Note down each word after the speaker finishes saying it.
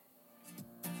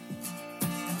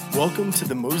Welcome to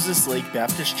the Moses Lake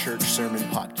Baptist Church Sermon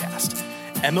Podcast.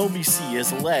 MLBC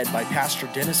is led by Pastor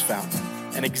Dennis Fountain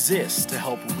and exists to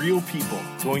help real people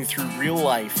going through real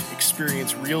life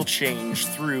experience real change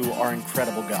through our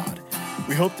incredible God.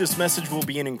 We hope this message will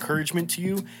be an encouragement to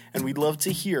you, and we'd love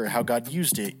to hear how God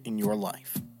used it in your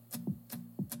life.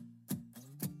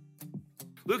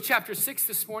 Luke chapter 6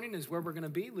 this morning is where we're going to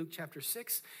be, Luke chapter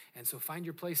 6. And so find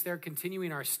your place there,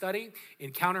 continuing our study,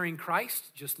 Encountering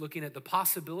Christ, just looking at the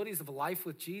possibilities of a life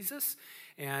with Jesus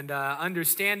and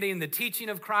understanding the teaching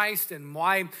of Christ and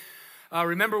why.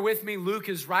 Remember with me, Luke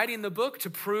is writing the book to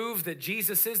prove that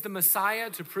Jesus is the Messiah,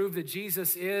 to prove that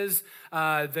Jesus is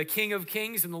the King of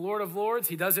Kings and the Lord of Lords.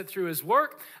 He does it through his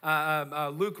work.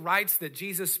 Luke writes that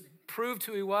Jesus proved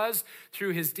who he was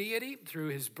through his deity, through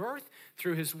his birth,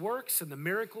 through his works and the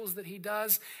miracles that he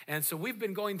does. And so we've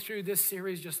been going through this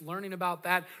series just learning about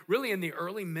that, really in the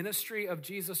early ministry of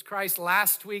Jesus Christ.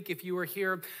 Last week, if you were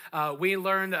here, we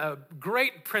learned a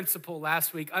great principle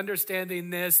last week, understanding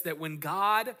this, that when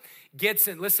God gets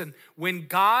involved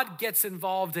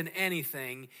in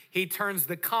anything, he turns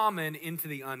the common into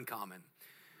the uncommon.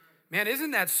 Man,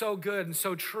 isn't that so good and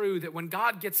so true that when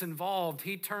God gets involved,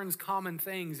 he turns common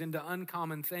things into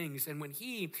uncommon things. And when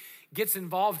he gets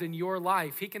involved in your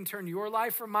life, he can turn your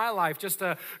life or my life, just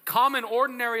a common,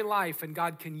 ordinary life, and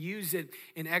God can use it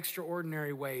in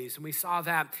extraordinary ways. And we saw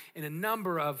that in a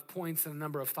number of points and a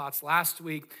number of thoughts last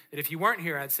week, that if you weren't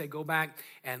here, I'd say go back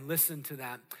and listen to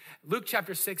that. Luke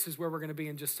chapter 6 is where we're going to be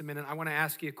in just a minute. I want to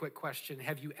ask you a quick question.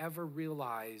 Have you ever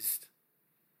realized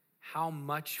how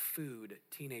much food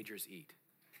teenagers eat?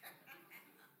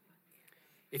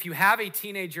 If you have a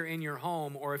teenager in your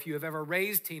home, or if you have ever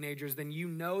raised teenagers, then you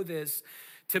know this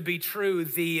to be true,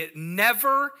 the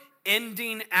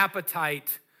never-ending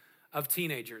appetite of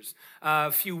teenagers.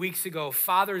 A few weeks ago,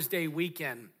 Father's Day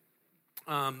weekend,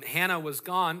 Hannah was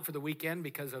gone for the weekend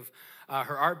because of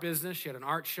her art business. She had an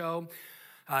art show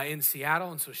in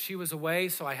Seattle, and so she was away.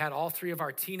 So I had all three of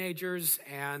our teenagers,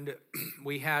 and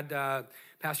we had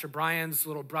Pastor Brian's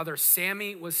little brother,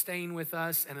 Sammy, was staying with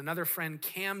us, and another friend,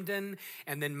 Camden,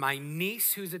 and then my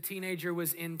niece, who's a teenager,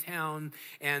 was in town,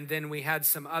 and then we had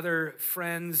some other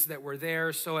friends that were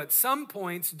there. So at some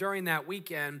points during that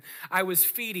weekend, I was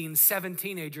feeding 7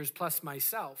 teenagers plus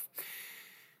myself.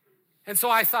 And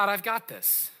so I thought, I've got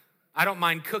this. I don't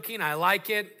mind cooking, I like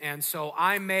it, and so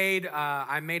I made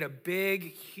a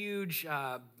big, huge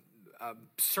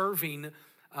serving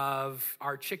of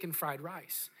our chicken fried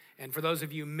rice. And for those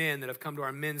of you men that have come to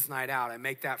our men's night out, I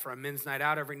make that for our men's night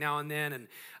out every now and then, and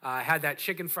I had that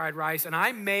chicken fried rice, and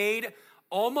I made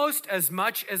almost as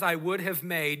much as I would have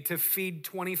made to feed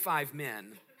 25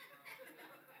 men.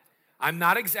 I'm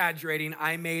not exaggerating.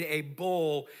 I made a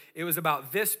bowl. It was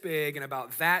about this big and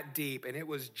about that deep, and it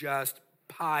was just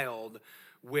piled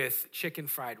with chicken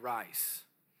fried rice.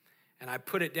 And I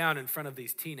put it down in front of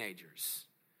these teenagers.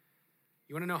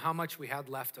 You want to know how much we had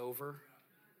left over?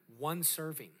 1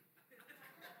 serving.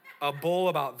 A bowl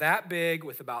about that big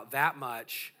with about that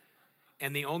much.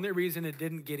 And the only reason it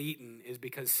didn't get eaten is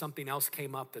because something else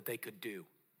came up that they could do.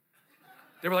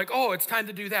 They were like, oh, it's time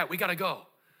to do that. We got to go.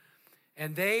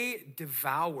 And they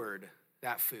devoured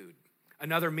that food.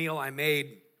 Another meal I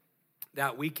made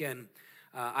that weekend,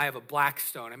 I have a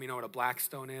Blackstone. I mean, you know what a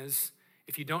Blackstone is?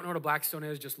 If you don't know what a Blackstone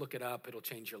is, just look it up. It'll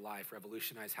change your life,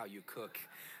 revolutionize how you cook.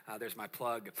 There's my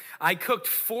plug. I cooked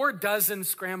 4 dozen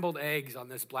scrambled eggs on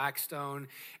this Blackstone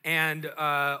and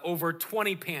over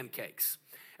 20 pancakes.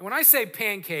 And when I say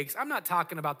pancakes, I'm not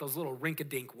talking about those little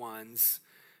rink-a-dink ones.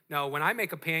 No, when I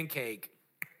make a pancake,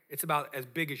 it's about as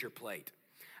big as your plate.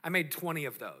 I made 20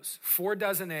 of those. 4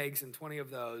 dozen eggs and 20 of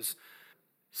those.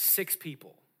 6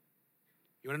 people.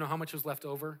 You want to know how much was left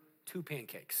over? 2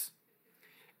 pancakes.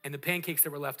 And the pancakes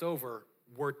that were left over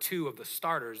were 2 of the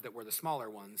starters that were the smaller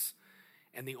ones.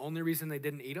 And the only reason they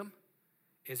didn't eat them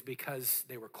is because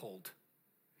they were cold.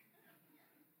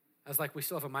 I was like, we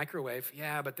still have a microwave.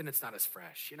 Yeah, but then it's not as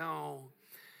fresh, you know.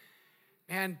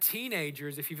 Man,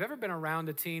 teenagers, if you've ever been around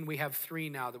a teen, we have 3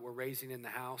 now that we're raising in the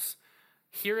house.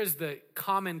 Here is the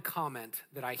common comment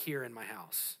that I hear in my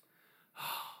house.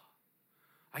 Oh,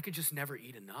 I could just never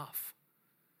eat enough.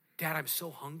 Dad, I'm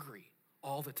so hungry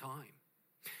all the time.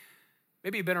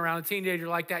 Maybe you've been around a teenager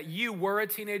like that. You were a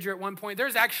teenager at one point.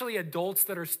 There's actually adults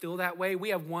that are still that way. We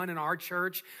have one in our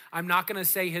church. I'm not going to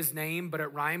say his name, but it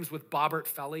rhymes with Bobbert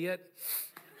Felliot.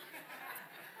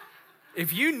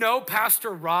 If you know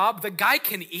Pastor Rob, the guy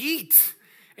can eat.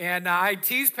 And I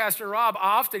tease Pastor Rob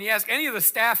often. You ask any of the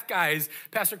staff guys,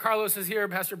 Pastor Carlos is here,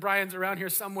 Pastor Brian's around here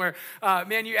somewhere.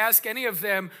 Man, you ask any of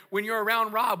them, when you're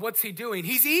around Rob, what's he doing?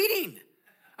 He's eating.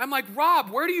 I'm like,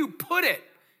 Rob, where do you put it?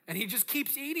 And he just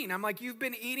keeps eating. I'm like, you've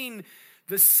been eating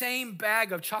the same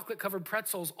bag of chocolate-covered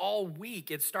pretzels all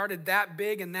week. It started that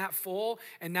big and that full,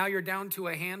 and now you're down to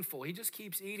a handful. He just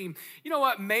keeps eating. You know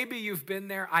what? Maybe you've been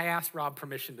there. I asked Rob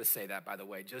permission to say that, by the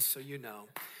way, just so you know.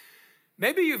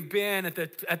 Maybe you've been at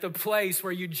the place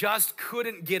where you just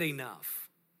couldn't get enough.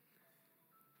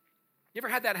 You ever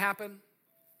had that happen?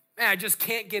 Man, I just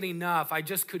can't get enough. I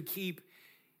just could keep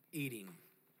eating.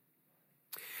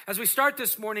 As we start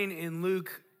this morning in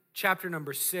Luke chapter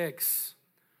number 6,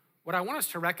 what I want us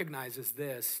to recognize is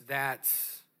this, that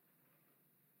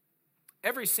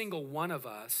every single one of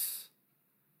us,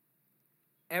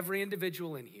 every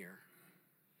individual in here,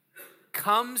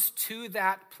 comes to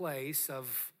that place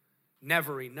of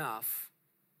never enough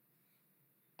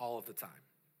all of the time.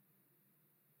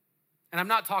 And I'm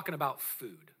not talking about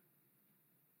food.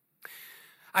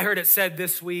 I heard it said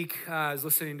this week, I was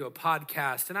listening to a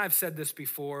podcast, and I've said this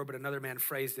before, but another man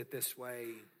phrased it this way.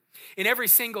 In every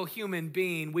single human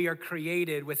being, we are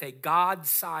created with a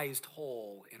God-sized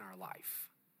hole in our life.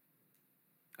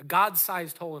 A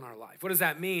God-sized hole in our life. What does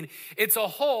that mean? It's a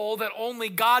hole that only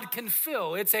God can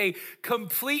fill. It's a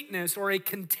completeness or a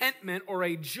contentment or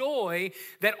a joy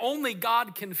that only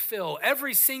God can fill.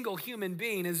 Every single human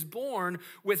being is born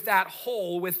with that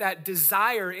hole, with that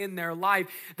desire in their life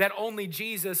that only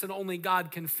Jesus and only God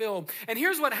can fill. And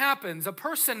here's what happens. A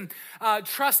person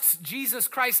trusts Jesus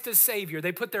Christ as Savior.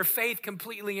 They put their faith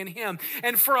completely in Him.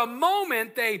 And for a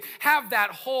moment, they have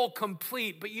that hole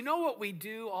complete. But you know what we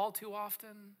do all too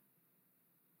often?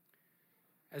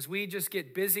 As we just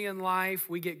get busy in life,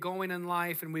 we get going in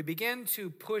life, and we begin to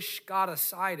push God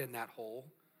aside in that hole,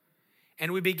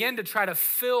 and we begin to try to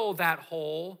fill that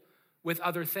hole with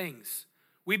other things.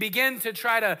 We begin to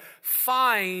try to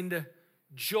find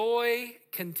joy,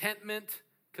 contentment,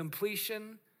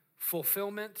 completion,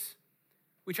 fulfillment.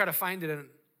 We try to find it in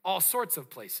all sorts of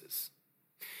places.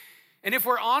 And if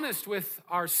we're honest with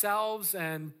ourselves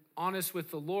and honest with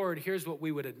the Lord, here's what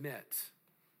we would admit.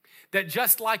 That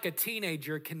just like a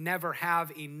teenager can never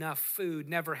have enough food,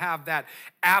 never have that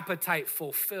appetite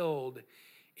fulfilled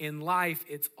in life,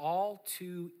 it's all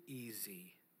too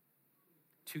easy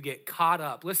to get caught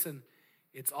up. Listen,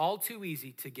 it's all too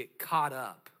easy to get caught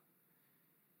up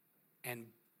and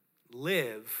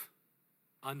live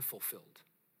unfulfilled,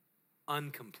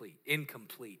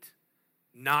 incomplete,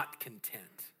 not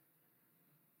content.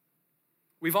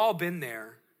 We've all been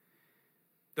there,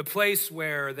 the place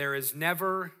where there is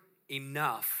never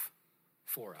enough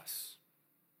for us.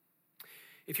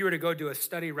 If you were to go do a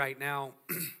study right now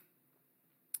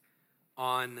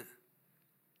on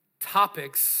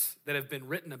topics that have been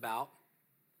written about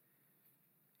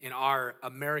in our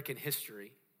American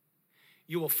history,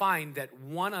 you will find that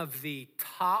one of the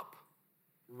top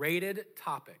rated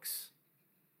topics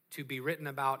to be written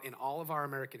about in all of our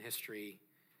American history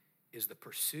is the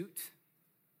pursuit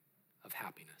of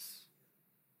happiness.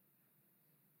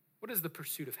 What is the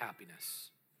pursuit of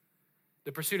happiness?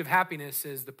 The pursuit of happiness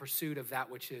is the pursuit of that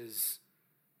which is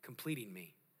completing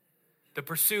me. The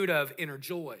pursuit of inner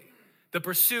joy. The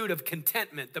pursuit of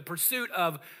contentment. The pursuit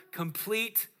of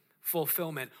complete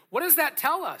fulfillment. What does that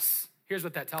tell us? Here's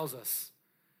what that tells us.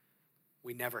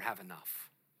 We never have enough.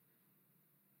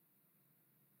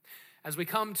 As we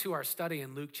come to our study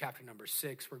in Luke chapter number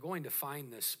 6, we're going to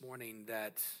find this morning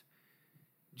that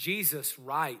Jesus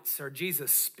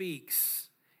speaks.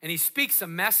 And he speaks a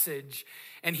message,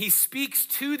 and he speaks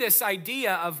to this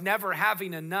idea of never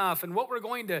having enough. And what we're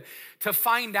going to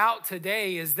find out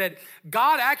today is that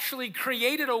God actually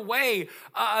created a way.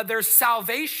 There's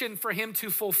salvation for him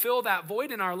to fulfill that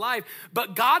void in our life.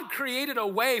 But God created a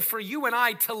way for you and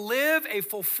I to live a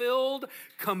fulfilled,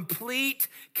 complete,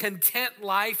 content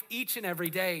life each and every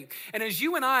day. And as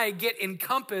you and I get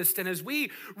encompassed, and as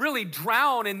we really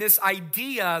drown in this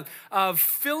idea of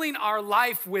filling our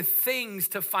life with things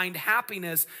to find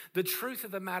happiness, the truth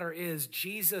of the matter is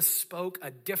Jesus spoke a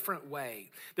different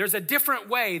way. There's a different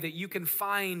way that you can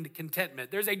find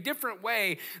contentment. There's a different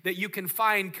way that you can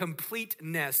find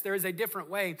completeness. There is a different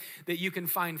way that you can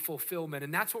find fulfillment.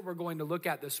 And that's what we're going to look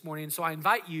at this morning. So I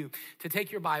invite you to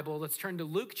take your Bible. Let's turn to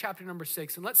Luke chapter number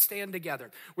 6, and let's stand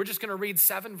together. We're just going to read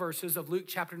 7 verses of Luke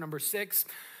chapter number 6.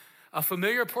 A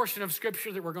familiar portion of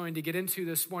scripture that we're going to get into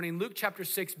this morning. Luke chapter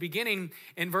 6, beginning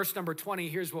in verse number 20,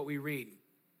 here's what we read.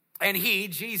 And he,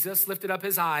 Jesus, lifted up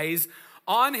his eyes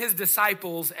on his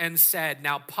disciples and said,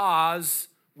 now pause,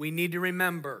 we need to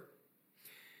remember.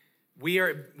 We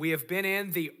have been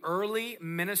in the early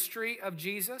ministry of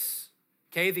Jesus,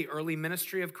 okay, the early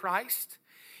ministry of Christ.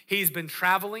 He's been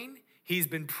traveling, he's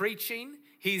been preaching,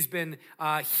 he's been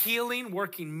healing,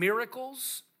 working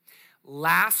miracles.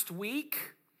 Last week,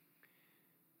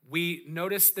 we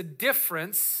notice the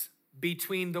difference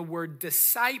between the word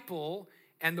disciple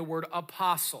and the word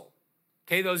apostle.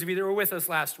 Okay, those of you that were with us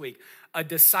last week, a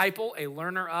disciple, a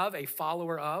learner of, a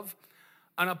follower of.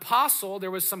 An apostle,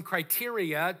 there was some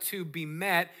criteria to be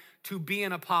met to be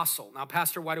an apostle. Now,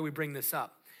 Pastor, why do we bring this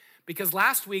up? Because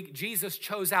last week, Jesus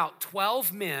chose out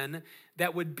 12 men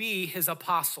that would be his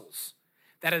apostles.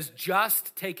 That has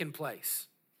just taken place.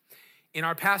 In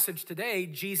our passage today,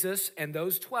 Jesus and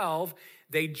those 12,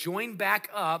 they join back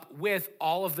up with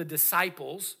all of the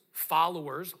disciples,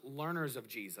 followers, learners of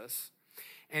Jesus,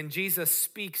 and Jesus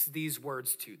speaks these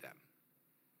words to them.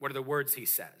 What are the words he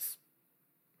says?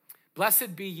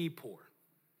 Blessed be ye poor,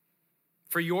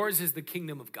 for yours is the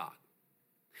kingdom of God.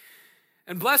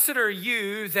 And blessed are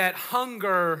you that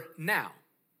hunger now,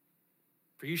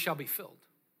 for you shall be filled.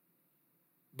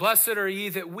 Blessed are ye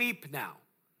that weep now,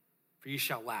 for you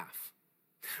shall laugh.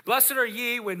 Blessed are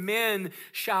ye when men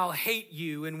shall hate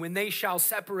you, and when they shall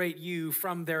separate you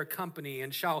from their company,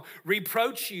 and shall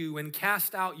reproach you and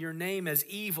cast out your name as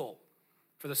evil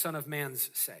for the Son of Man's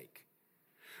sake.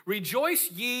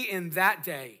 Rejoice ye in that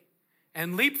day,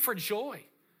 and leap for joy.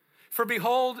 For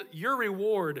behold, your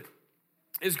reward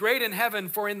is great in heaven,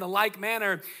 for in the like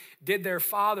manner did their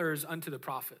fathers unto the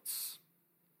prophets.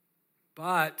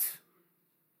 But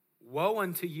woe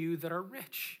unto you that are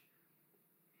rich,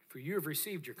 for you have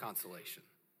received your consolation.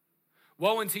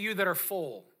 Woe unto you that are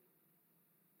full,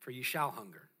 for you shall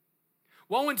hunger.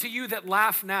 Woe unto you that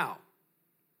laugh now,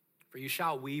 for you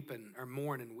shall weep or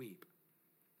mourn and weep.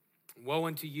 Woe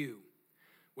unto you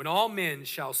when all men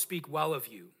shall speak well of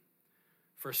you,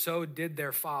 for so did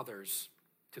their fathers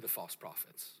to the false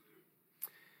prophets.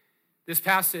 This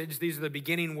passage, these are the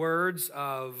beginning words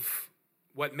of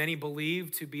what many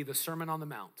believe to be the Sermon on the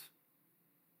Mount.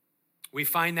 We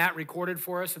find that recorded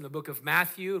for us in the book of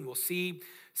Matthew, and we'll see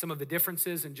some of the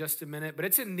differences in just a minute. But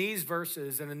it's in these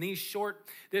verses and in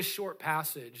this short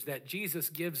passage that Jesus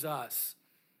gives us,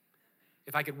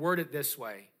 if I could word it this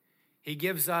way, he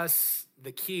gives us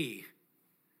the key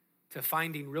to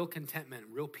finding real contentment,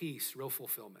 real peace, real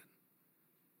fulfillment.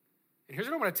 And here's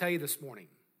what I want to tell you this morning.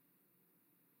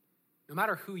 No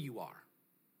matter who you are,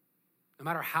 no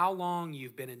matter how long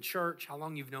you've been in church, how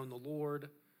long you've known the Lord,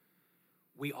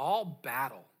 we all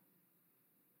battle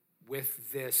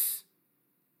with this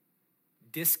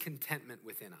discontentment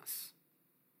within us.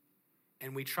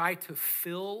 And we try to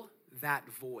fill that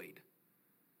void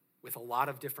with a lot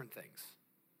of different things.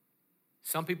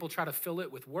 Some people try to fill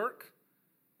it with work,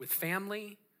 with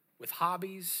family, with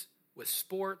hobbies, with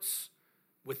sports,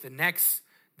 with the next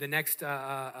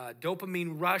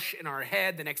dopamine rush in our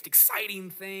head, the next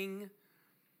exciting thing.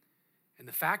 And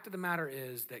the fact of the matter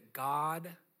is that God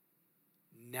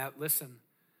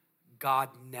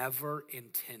never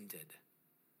intended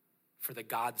for the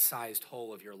God-sized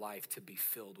hole of your life to be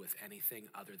filled with anything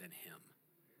other than him.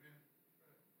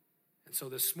 And so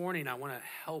this morning, I want to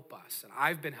help us, and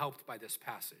I've been helped by this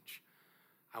passage.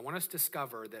 I want us to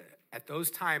discover that at those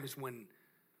times when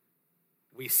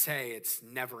we say it's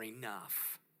never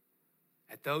enough,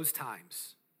 at those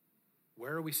times,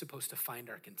 where are we supposed to find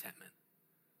our contentment?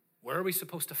 Where are we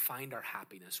supposed to find our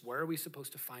happiness? Where are we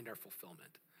supposed to find our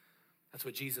fulfillment? That's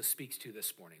what Jesus speaks to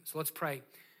this morning. So let's pray,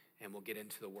 and we'll get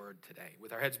into the word today.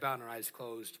 With our heads bowed and our eyes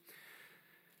closed,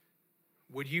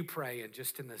 would you pray, and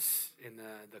just in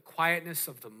the quietness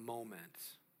of the moment,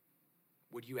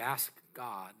 would you ask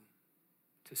God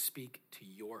to speak to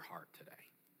your heart today?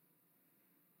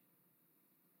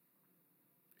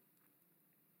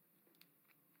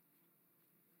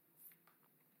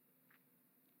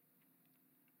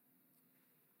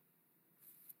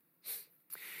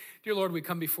 Dear Lord, we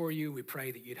come before you. We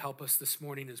pray that you'd help us this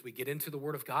morning as we get into the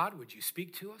Word of God. Would you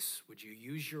speak to us? Would you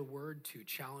use your word to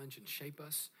challenge and shape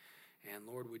us? And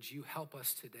Lord, would you help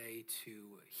us today to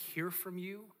hear from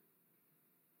you,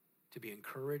 to be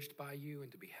encouraged by you,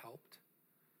 and to be helped?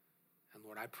 And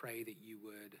Lord, I pray that you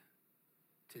would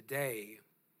today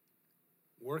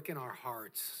work in our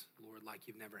hearts, Lord, like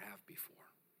you've never have before.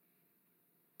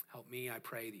 Help me, I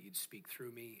pray that you'd speak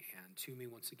through me and to me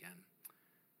once again.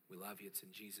 We love you. It's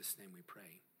in Jesus' name we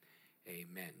pray.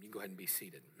 Amen. You can go ahead and be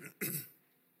seated.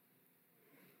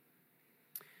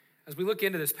 As we look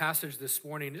into this passage this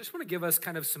morning, I just want to give us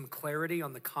kind of some clarity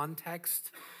on the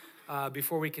context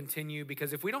before we continue,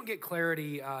 because if we don't get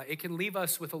clarity, it can leave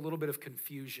us with a little bit of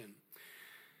confusion.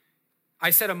 I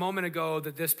said a moment ago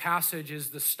that this passage is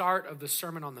the start of the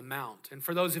Sermon on the Mount. And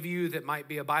for those of you that might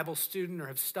be a Bible student or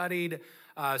have studied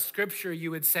Scripture, you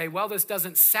would say, well, this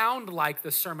doesn't sound like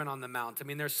the Sermon on the Mount. I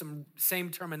mean, there's some same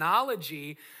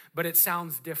terminology, but it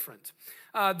sounds different.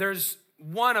 There's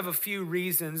one of a few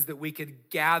reasons that we could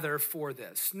gather for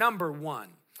this. Number one,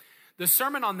 the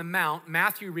Sermon on the Mount,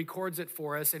 Matthew records it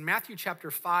for us in Matthew chapter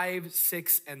 5,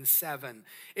 6, and 7.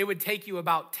 It would take you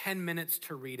about 10 minutes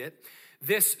to read it.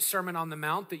 This Sermon on the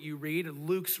Mount that you read,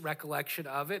 Luke's recollection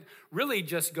of it, really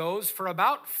just goes for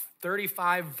about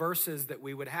 35 verses that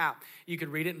we would have. You could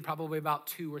read it in probably about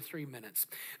 2 or 3 minutes.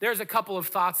 There's a couple of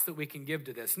thoughts that we can give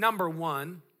to this. Number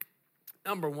one,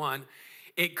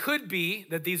 it could be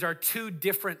that these are two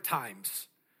different times.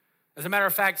 As a matter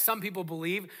of fact, some people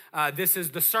believe this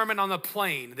is the Sermon on the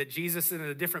Plain, that Jesus is in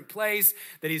a different place,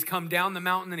 that he's come down the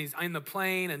mountain and he's in the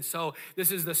plain. And so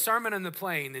this is the Sermon on the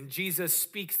Plain, and Jesus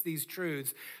speaks these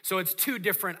truths. So it's two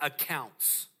different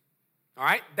accounts. All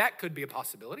right, that could be a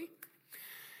possibility.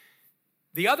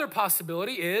 The other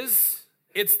possibility is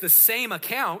it's the same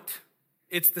account.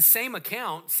 It's the same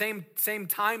account, same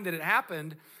time that it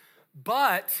happened,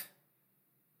 but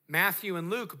Matthew and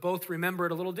Luke both remember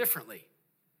it a little differently.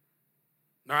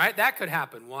 All right, that could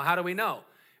happen. Well, how do we know?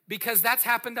 Because that's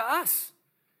happened to us.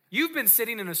 You've been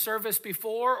sitting in a service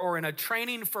before or in a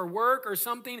training for work or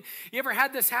something. You ever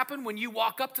had this happen when you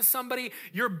walk up to somebody,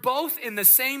 you're both in the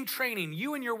same training.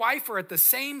 You and your wife are at the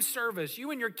same service. You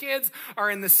and your kids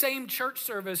are in the same church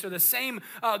service or the same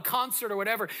concert or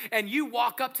whatever. And you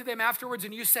walk up to them afterwards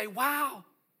and you say, wow,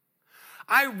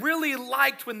 I really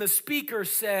liked when the speaker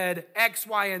said X,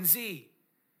 Y, and Z.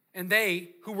 And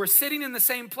they, who were sitting in the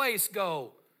same place,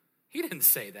 go, he didn't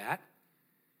say that.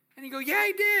 And you go, yeah,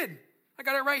 he did. I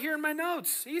got it right here in my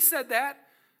notes. He said that.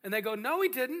 And they go, no, he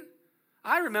didn't.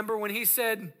 I remember when he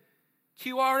said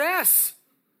QRS.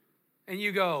 And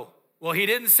you go, well, he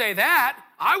didn't say that.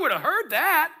 I would have heard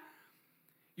that.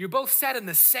 You both sat in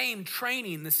the same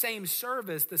training, the same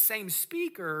service, the same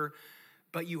speaker,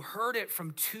 but you heard it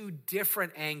from two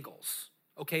different angles.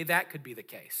 Okay, that could be the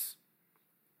case.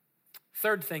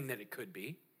 Third thing that it could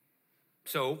be,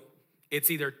 so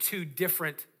it's either two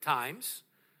different times,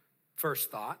 first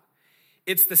thought.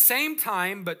 It's the same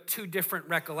time, but two different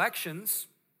recollections,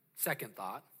 second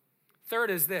thought. Third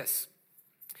is this.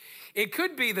 It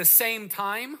could be the same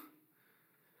time,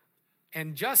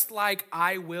 and just like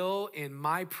I will in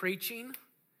my preaching,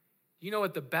 you know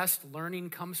what the best learning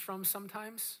comes from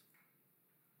sometimes?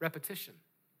 Repetition.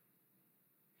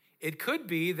 It could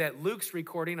be that Luke's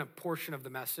recording a portion of the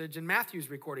message and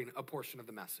Matthew's recording a portion of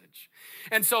the message.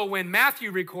 And so when Matthew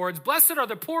records, blessed are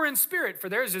the poor in spirit, for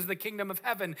theirs is the kingdom of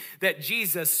heaven, that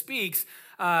Jesus speaks,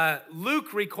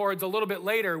 Luke records a little bit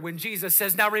later when Jesus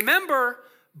says, now remember,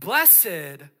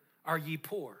 blessed are ye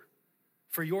poor,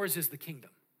 for yours is the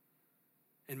kingdom.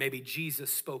 And maybe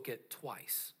Jesus spoke it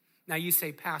twice. Now you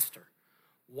say, Pastor,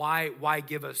 why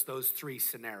give us those three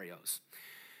scenarios?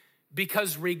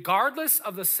 Because regardless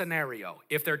of the scenario,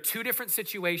 if there are two different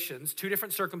situations, two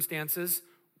different circumstances,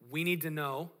 we need to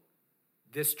know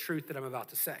this truth that I'm about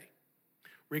to say.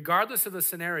 Regardless of the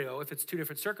scenario, if it's two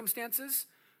different circumstances,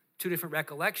 two different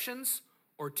recollections,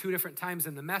 or two different times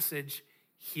in the message,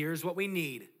 here's what we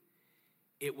need.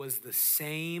 It was the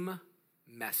same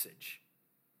message.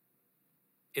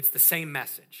 It's the same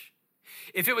message.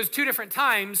 If it was two different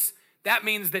times, that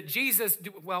means that Jesus,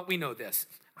 well, we know this.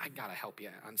 I gotta help you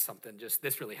on something. Just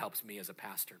this really helps me as a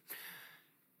pastor.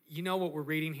 You know what we're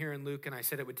reading here in Luke, and I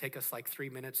said it would take us like 3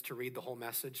 minutes to read the whole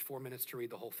message, 4 minutes to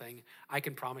read the whole thing. I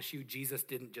can promise you, Jesus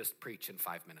didn't just preach in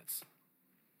 5 minutes.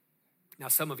 Now,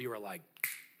 some of you are like,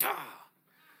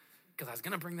 because I was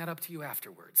gonna bring that up to you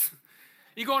afterwards.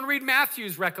 You go and read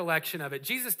Matthew's recollection of it.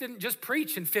 Jesus didn't just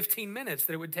preach in 15 minutes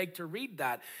that it would take to read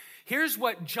that. Here's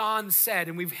what John said,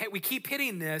 and we keep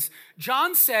hitting this.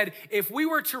 John said, if we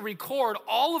were to record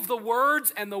all of the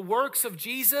words and the works of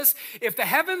Jesus, if the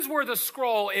heavens were the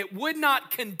scroll, it would not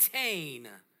contain.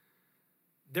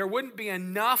 There wouldn't be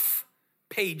enough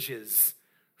pages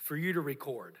for you to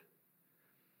record.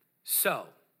 So,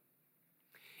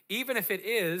 even if it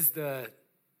is the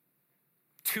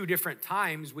two different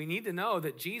times, we need to know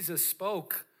that Jesus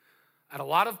spoke at a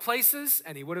lot of places,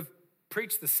 and he would have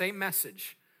preached the same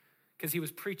message, because he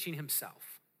was preaching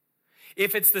himself.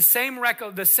 If it's the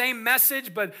same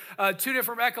message, but two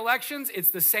different recollections, it's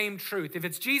the same truth. If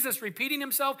it's Jesus repeating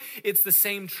himself, it's the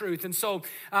same truth. And so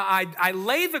I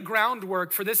lay the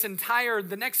groundwork for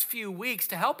the next few weeks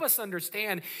to help us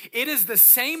understand it is the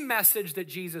same message that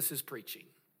Jesus is preaching.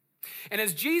 And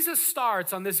as Jesus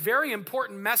starts on this very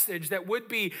important message that would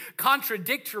be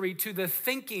contradictory to the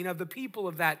thinking of the people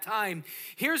of that time,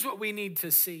 here's what we need to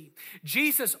see.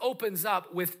 Jesus opens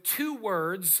up with 2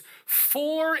 words,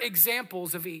 4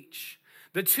 examples of each.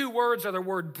 The 2 words are the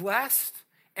word blessed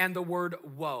and the word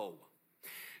woe.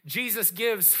 Jesus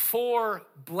gives 4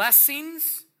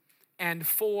 blessings and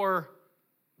 4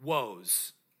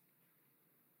 woes.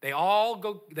 They all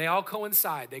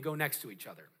coincide. They go next to each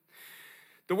other.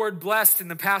 The word blessed in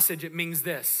the passage, it means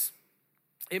this.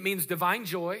 It means divine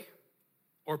joy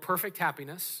or perfect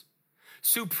happiness,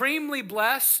 supremely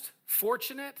blessed,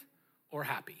 fortunate, or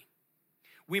happy.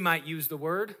 We might use the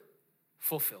word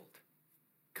fulfilled,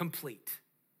 complete.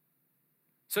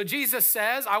 So Jesus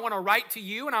says, I want to write to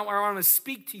you and I want to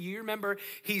speak to you. Remember,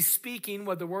 he's speaking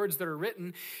with the words that are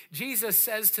written. Jesus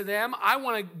says to them, I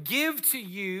want to give to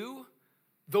you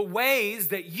the ways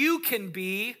that you can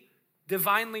be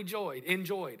divinely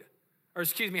enjoyed. Or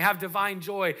have divine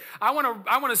joy. I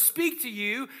want to speak to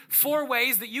you 4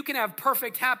 ways that you can have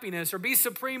perfect happiness or be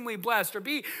supremely blessed or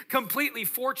be completely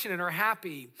fortunate or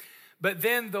happy. But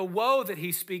then the woe that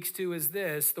he speaks to is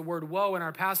this. The word woe in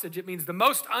our passage, it means the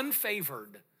most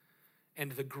unfavored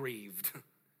and the grieved.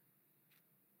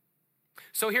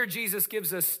 So here Jesus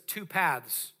gives us 2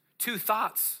 paths, 2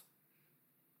 thoughts.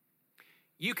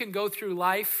 You can go through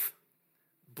life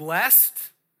blessed,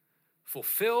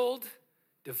 fulfilled,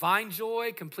 divine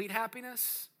joy, complete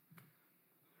happiness.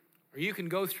 Or you can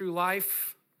go through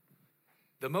life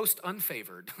the most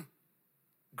unfavored,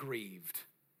 grieved.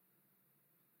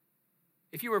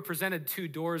 If you were presented 2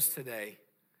 doors today,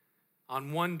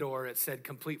 on one door it said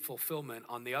complete fulfillment,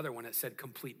 on the other one it said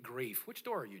complete grief. Which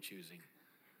door are you choosing?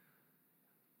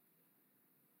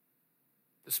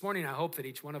 This morning I hope that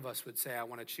each one of us would say, I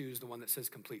want to choose the one that says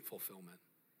complete fulfillment.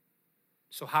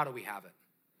 So how do we have it?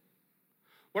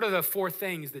 What are the 4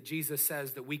 things that Jesus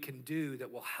says that we can do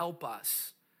that will help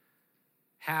us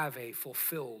have a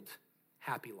fulfilled,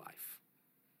 happy life?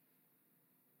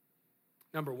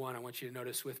 Number 1, I want you to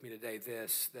notice with me today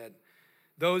that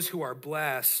those who are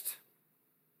blessed,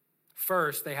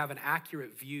 first, they have an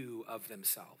accurate view of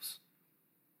themselves.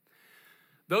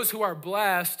 Those who are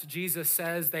blessed, Jesus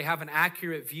says, they have an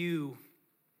accurate view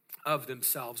of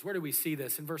themselves. Where do we see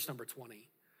this? In verse number 20.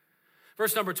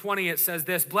 Verse number 20, it says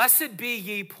this, Blessed be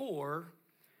ye poor,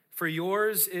 for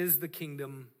yours is the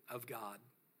kingdom of God.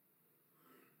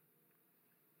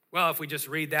 Well, if we just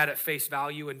read that at face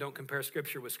value and don't compare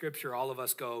Scripture with Scripture, all of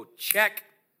us go, check.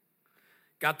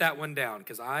 Got that one down,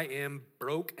 because I am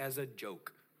broke as a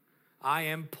joke. I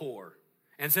am poor.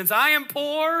 And since I am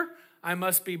poor, I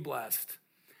must be blessed.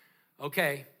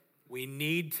 Okay, we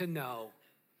need to know,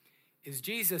 is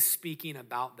Jesus speaking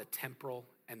about the temporal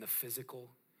and the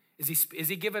physical? Is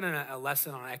he giving a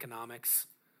lesson on economics?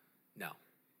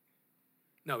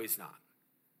 No, he's not.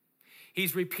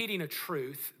 He's repeating a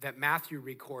truth that Matthew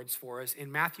records for us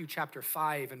in Matthew chapter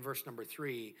 5 and verse number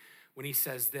 3 when he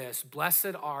says this,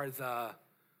 Blessed are the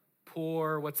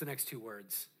poor, what's the next 2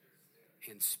 words?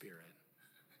 In spirit.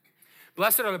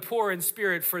 Blessed are the poor in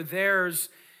spirit, for theirs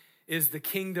is the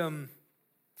kingdom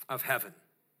of heaven.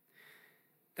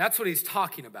 That's what he's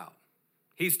talking about.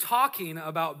 He's talking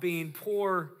about being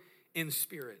poor in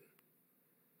spirit.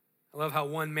 I love how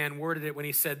one man worded it when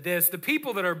he said this, the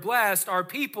people that are blessed are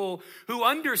people who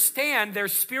understand their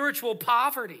spiritual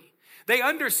poverty. They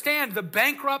understand the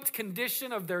bankrupt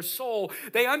condition of their soul.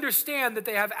 They understand that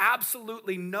they have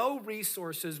absolutely no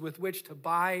resources with which to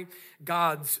buy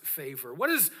God's favor. What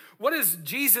is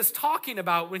Jesus talking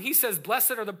about when he says,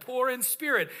 blessed are the poor in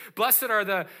spirit, blessed are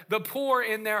the poor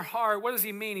in their heart? What does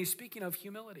he mean? He's speaking of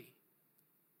humility.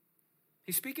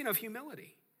 He's speaking of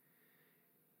humility.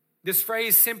 This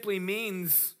phrase simply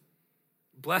means,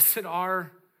 blessed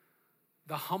are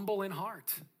the humble in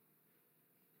heart.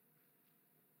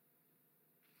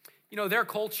 You know, their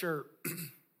culture,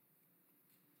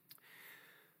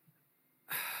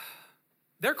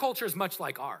 is much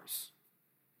like ours.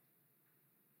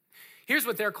 Here's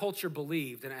what their culture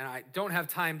believed, and I don't have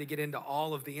time to get into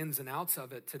all of the ins and outs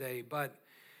of it today, but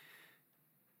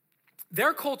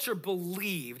their culture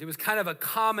believed, it was kind of a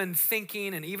common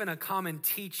thinking and even a common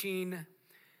teaching,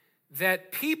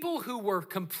 that people who were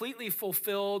completely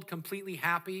fulfilled, completely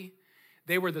happy,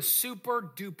 they were the super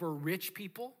duper rich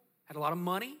people, had a lot of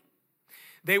money.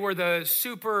 They were the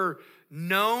super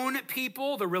known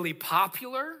people, the really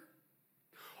popular,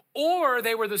 or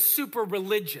they were the super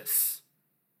religious.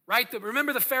 Right?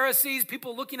 Remember the Pharisees,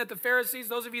 people looking at the Pharisees,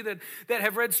 those of you that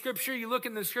have read Scripture, you look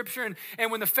in the Scripture,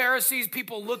 and when the Pharisees,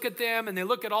 people look at them and they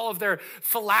look at all of their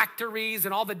phylacteries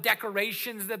and all the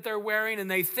decorations that they're wearing,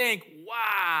 and they think,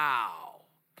 wow,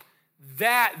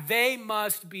 that they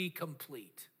must be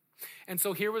complete. And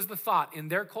so here was the thought in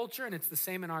their culture, and it's the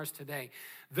same in ours today.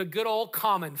 The good old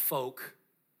common folk,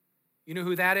 you know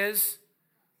who that is?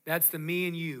 That's the me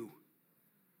and you,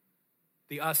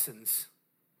 the us'ns.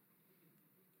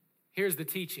 Here's the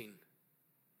teaching.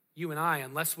 You and I,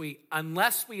 unless we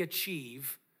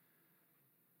achieve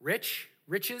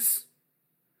riches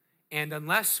And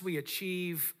unless we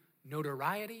achieve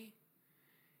notoriety,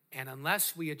 and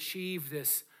unless we achieve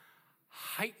this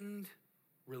heightened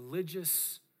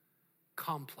religious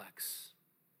complex,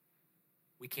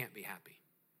 we can't be happy.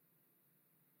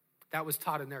 That was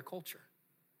taught in their culture.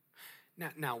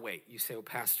 Now wait, you say, well,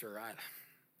 Pastor,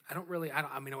 I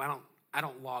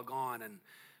don't log on and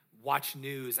watch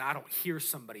news. I don't hear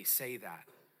somebody say that.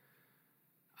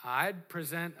 I'd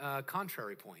present a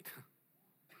contrary point.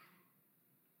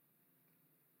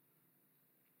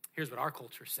 Here's what our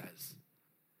culture says.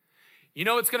 You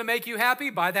know what's going to make you happy?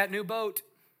 Buy that new boat.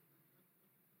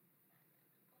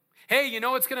 Hey, you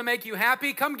know what's going to make you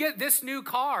happy? Come get this new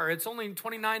car. It's only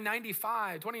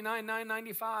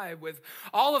 $29,995 with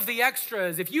all of the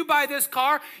extras. If you buy this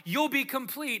car, you'll be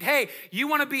complete. Hey, you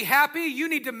want to be happy? You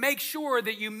need to make sure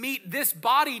that you meet this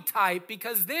body type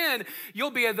because then you'll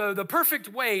be the perfect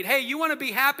weight. Hey, you want to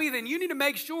be happy? Then you need to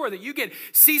make sure that you get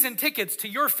season tickets to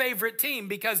your favorite team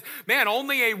because, man,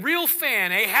 only a real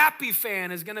fan, a happy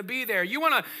fan is going to be there. You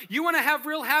want to have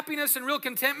real happiness and real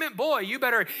contentment? Boy, you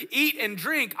better eat and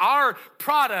drink our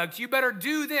product. You better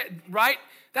do that, right?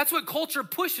 That's what culture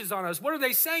pushes on us. What are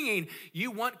they saying?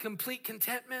 You want complete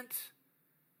contentment?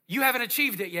 You haven't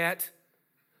achieved it yet.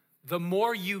 The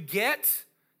more you get,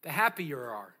 the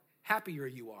happier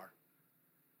you are.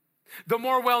 The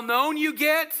more well-known you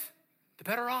get, the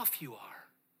better off you are.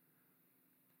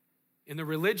 In the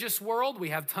religious world, we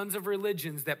have tons of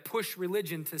religions that push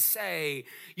religion to say,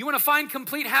 you want to find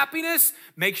complete happiness?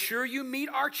 Make sure you meet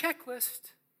our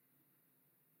checklist.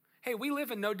 Hey, we live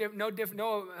in no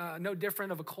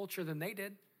different of a culture than they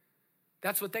did.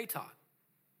 That's what they taught.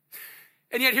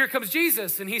 And yet here comes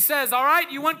Jesus, and he says, all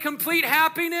right, you want complete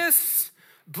happiness?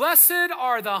 Blessed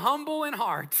are the humble in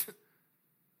heart.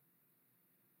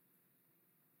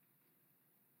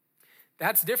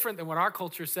 That's different than what our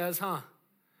culture says, huh?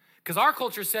 Because our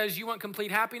culture says you want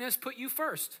complete happiness, put you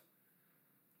first.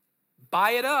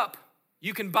 Buy it up.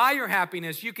 You can buy your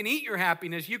happiness. You can eat your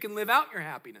happiness. You can live out your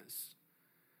happiness.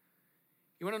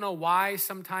 You want to know why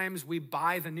sometimes we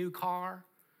buy the new car?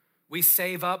 We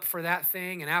save up for that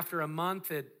thing, and after a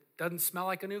month, it doesn't smell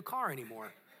like a new car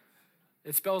anymore.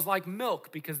 It smells like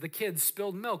milk because the kids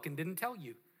spilled milk and didn't tell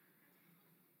you.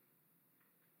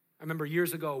 I remember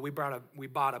years ago, we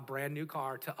bought a brand new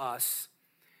car to us.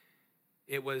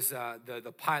 It was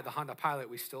the Honda Pilot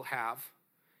we still have.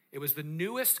 It was the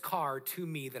newest car to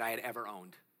me that I had ever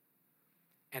owned.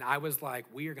 And I was like,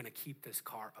 we are going to keep this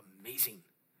car amazing.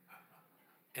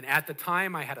 And at the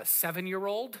time, I had a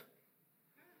 7-year-old,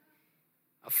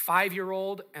 a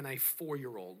 5-year-old, and a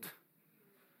 4-year-old.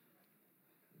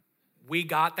 We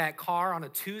got that car on a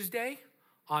Tuesday.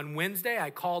 On Wednesday,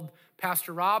 I called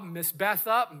Pastor Rob and Miss Beth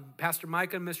up, and Pastor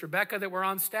Micah and Miss Rebecca that were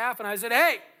on staff, and I said,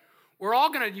 hey, we're all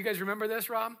going to, you guys remember this,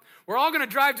 Rob? We're all going to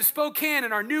drive to Spokane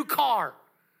in our new car.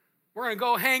 We're going to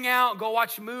go hang out, go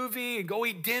watch a movie, and go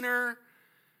eat dinner.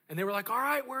 And they were like, all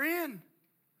right, we're in.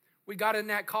 We got in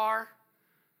that car.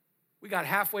 We got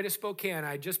halfway to Spokane.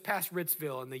 I just passed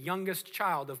Ritzville, and the youngest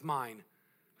child of mine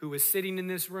who was sitting in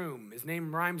this room, his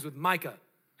name rhymes with Micah.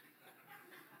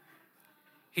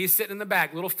 He's sitting in the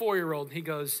back, little 4-year-old, and he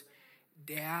goes,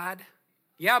 Dad,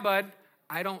 yeah, bud,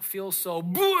 I don't feel so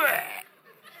bleh.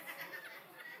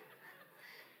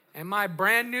 And my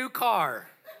brand new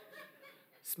car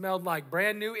smelled like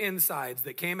brand new insides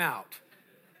that came out.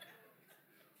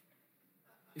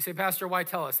 You say, Pastor, why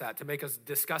tell us that? To make us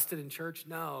disgusted in church?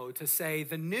 No, to say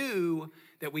the new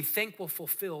that we think will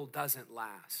fulfill doesn't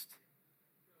last.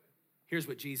 Here's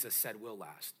what Jesus said will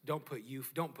last. Don't put you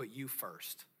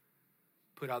first.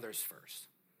 Put others first.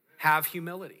 Have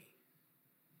humility.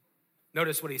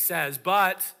 Notice what he says,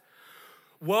 but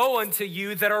woe unto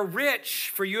you that are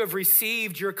rich, for you have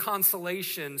received your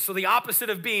consolation. So the opposite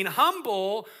of being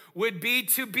humble would be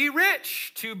to be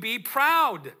rich, to be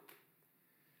proud.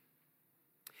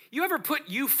 You ever put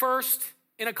you first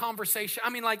in a conversation? I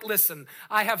mean, like, listen,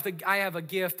 I have a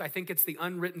gift. I think it's the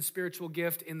unwritten spiritual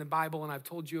gift in the Bible, and I've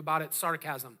told you about it,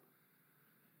 sarcasm.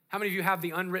 How many of you have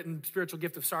the unwritten spiritual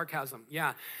gift of sarcasm?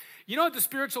 Yeah. You know what the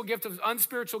unspiritual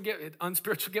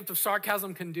gift of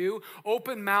sarcasm can do?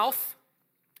 Open mouth,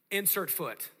 insert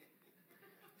foot.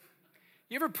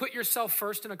 You ever put yourself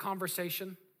first in a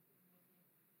conversation?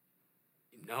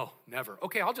 No, never.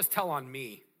 Okay, I'll just tell on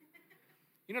me.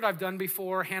 You know what I've done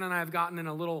before? Hannah and I have gotten in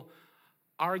a little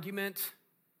argument,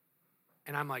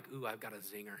 and I'm like, ooh, I've got a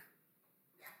zinger.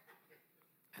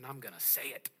 And I'm going to say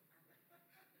it.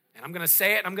 And I'm going to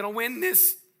say it, and I'm going to win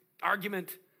this argument.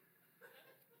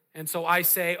 And so I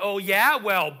say, oh, yeah,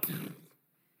 well,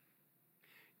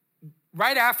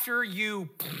 right after you,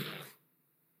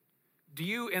 do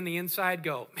you in the inside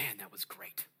go, man, that was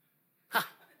great?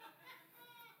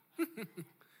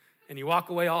 and you walk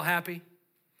away all happy?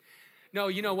 No,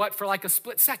 you know what? For like a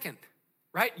split second,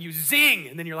 right? You zing,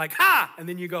 and then you're like, ha! And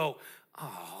then you go,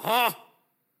 oh,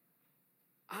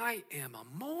 I am a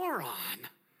moron.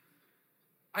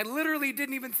 I literally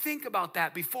didn't even think about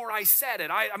that before I said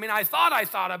it. I mean, I thought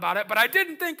about it, but I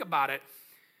didn't think about it.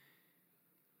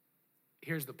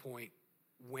 Here's the point.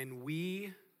 When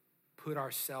we put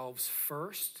ourselves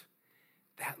first,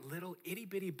 that little itty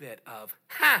bitty bit of,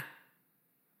 ha,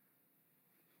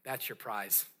 that's your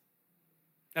prize.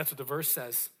 That's what the verse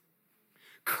says.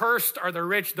 Cursed are the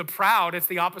rich, the proud. It's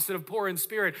the opposite of poor in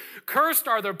spirit. Cursed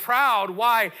are the proud.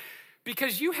 Why?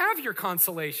 Because you have your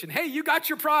consolation. Hey, you got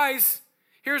your prize.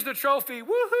 Here's the trophy.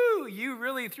 Woohoo! You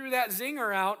really threw that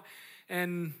zinger out,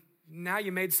 and now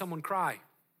you made someone cry.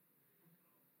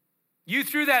 You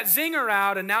threw that zinger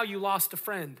out, and now you lost a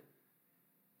friend.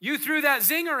 You threw that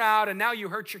zinger out, and now you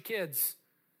hurt your kids.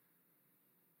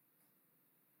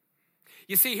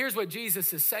 You see, here's what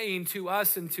Jesus is saying to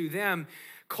us and to them.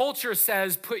 Culture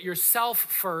says, put yourself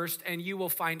first and you will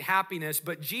find happiness.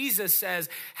 But Jesus says,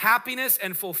 happiness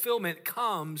and fulfillment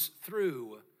comes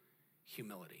through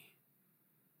humility.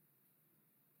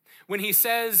 When he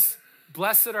says,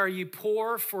 blessed are ye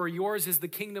poor, for yours is the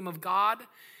kingdom of God,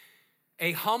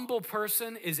 a humble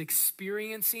person is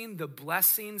experiencing the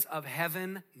blessings of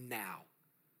heaven now.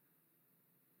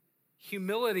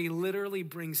 Humility literally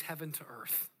brings heaven to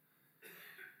earth.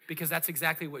 Because that's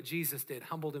exactly what Jesus did,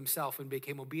 humbled himself and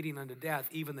became obedient unto death,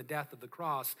 even the death of the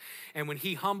cross. And when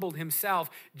he humbled himself,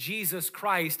 Jesus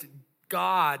Christ,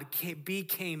 God,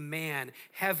 became man,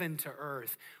 heaven to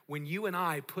earth. When you and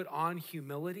I put on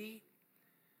humility,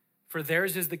 for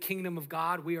theirs is the kingdom of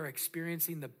God, we are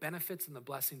experiencing the benefits and the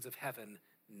blessings of heaven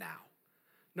now.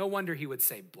 No wonder he would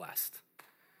say blessed.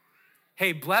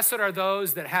 Hey, blessed are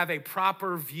those that have a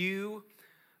proper view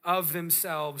of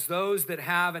themselves, those that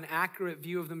have an accurate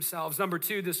view of themselves. Number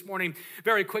 2 this morning,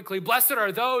 very quickly, blessed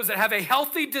are those that have a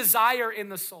healthy desire in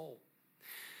the soul.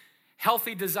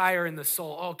 Healthy desire in the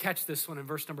soul. Oh, catch this one in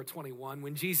verse number 21.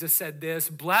 When Jesus said this,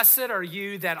 blessed are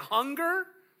you that hunger,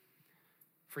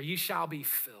 for ye shall be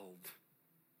filled.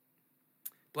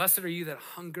 Blessed are you that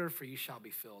hunger, for you shall be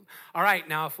filled. All right,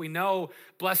 now if we know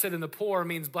blessed in the poor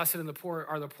means blessed in the poor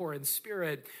are the poor in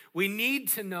spirit, we need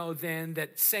to know then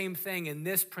that same thing in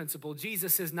this principle.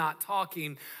 Jesus is not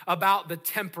talking about the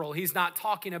temporal. He's not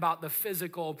talking about the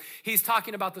physical. He's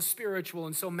talking about the spiritual.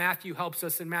 And so Matthew helps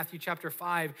us in Matthew chapter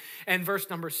 5 and verse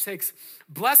number 6.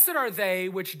 Blessed are they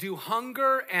which do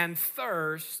hunger and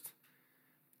thirst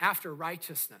after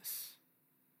righteousness,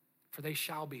 for they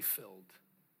shall be filled.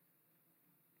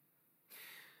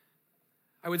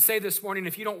 I would say this morning,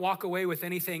 if you don't walk away with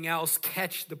anything else,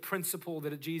 catch the principle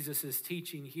that Jesus is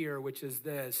teaching here, which is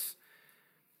this.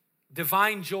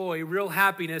 Divine joy, real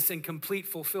happiness, and complete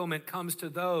fulfillment comes to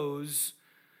those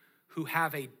who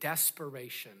have a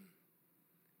desperation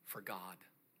for God.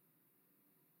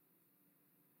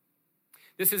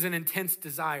 This is an intense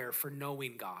desire for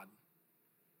knowing God,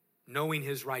 knowing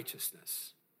his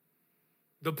righteousness.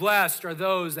 The blessed are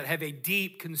those that have a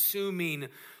deep, consuming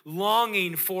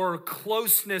longing for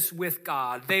closeness with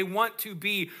God. They want to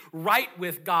be right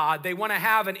with God. They want to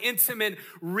have an intimate,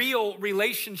 real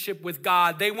relationship with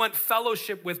God. They want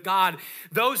fellowship with God.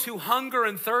 Those who hunger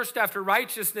and thirst after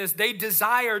righteousness, they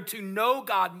desire to know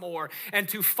God more and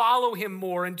to follow him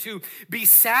more and to be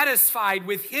satisfied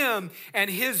with him and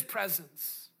his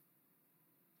presence.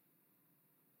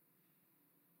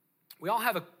 We've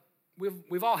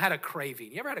all had a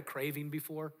craving. You ever had a craving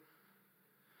before?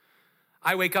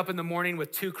 I wake up in the morning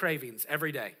with 2 cravings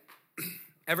every day.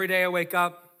 Every day I wake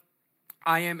up,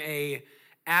 I am a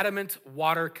adamant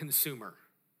water consumer.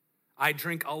 I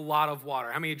drink a lot of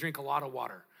water. How many of you drink a lot of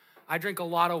water? I drink a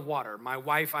lot of water. My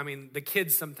wife, the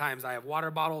kids sometimes, I have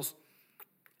water bottles.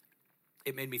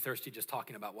 It made me thirsty just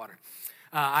talking about water.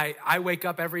 I wake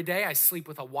up every day. I sleep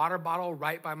with a water bottle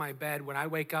right by my bed. When I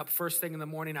wake up, first thing in the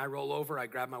morning, I roll over, I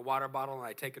grab my water bottle, and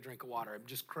I take a drink of water. I'm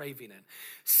just craving it.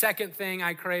 Second thing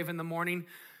I crave in the morning,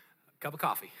 a cup of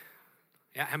coffee.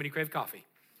 Yeah, how many crave coffee?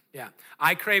 Yeah,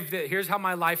 I crave here's how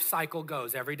my life cycle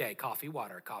goes every day. Coffee,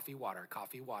 water, coffee, water,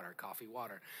 coffee, water, coffee,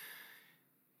 water.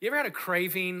 You ever had a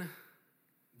craving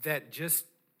that just,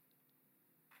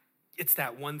 it's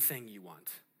that one thing you want?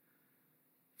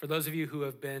 For those of you who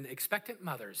have been expectant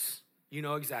mothers, you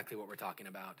know exactly what we're talking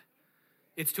about.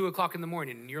 It's 2:00 in the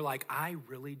morning and you're like, I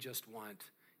really just want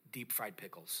deep fried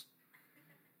pickles.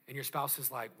 And your spouse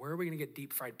is like, where are we gonna get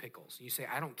deep fried pickles? And you say,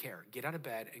 I don't care. Get out of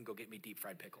bed and go get me deep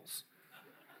fried pickles.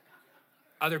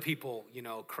 Other people,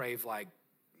 crave like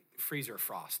freezer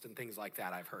frost and things like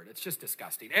that, I've heard. It's just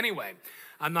disgusting. Anyway,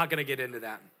 I'm not gonna get into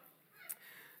that.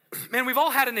 man, we've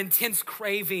all had an intense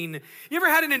craving. You ever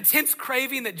had an intense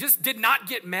craving that just did not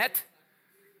get met?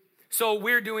 So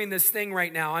we're doing this thing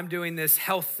right now. I'm doing this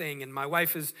health thing, and my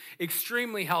wife is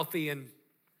extremely healthy, and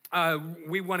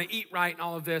we want to eat right and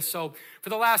all of this. So for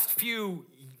the last few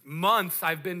months,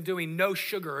 I've been doing no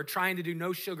sugar, or trying to do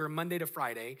no sugar Monday to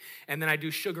Friday, and then I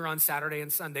do sugar on Saturday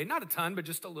and Sunday. Not a ton, but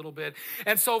just a little bit.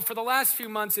 And so for the last few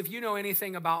months, if you know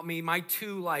anything about me, my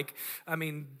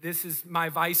this is my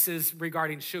vices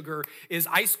regarding sugar, is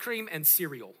ice cream and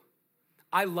cereal.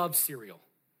 I love cereal.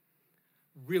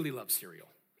 Really love cereal.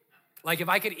 Like if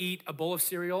I could eat a bowl of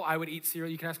cereal, I would eat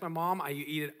cereal. You can ask my mom. I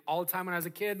eat it all the time when I was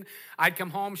a kid. I'd come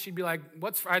home. She'd be like,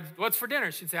 what's for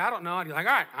dinner? She'd say, I don't know. I'd be like,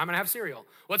 all right, I'm going to have cereal.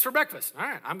 What's for breakfast? All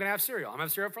right, I'm going to have cereal. I'm going to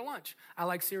have cereal for lunch. I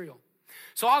like cereal.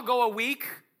 So I'll go a week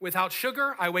without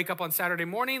sugar. I wake up on Saturday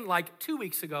morning. Like 2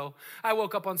 weeks ago, I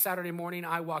woke up on Saturday morning.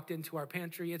 I walked into our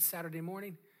pantry. It's Saturday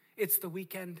morning. It's the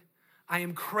weekend. I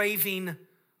am craving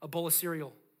a bowl of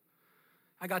cereal.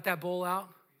 I got that bowl out.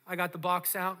 I got the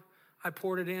box out. I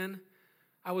poured it in.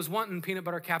 I was wanting peanut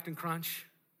butter Captain Crunch,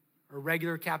 or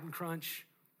regular Captain Crunch,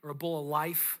 or a bowl of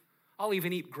Life. I'll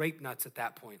even eat grape nuts at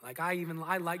that point. Like I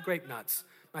like grape nuts.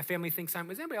 My family thinks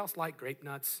does anybody else like grape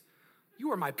nuts?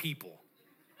 You are my people.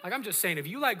 Like I'm just saying, if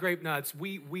you like grape nuts,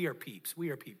 we are peeps.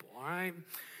 We are people, all right?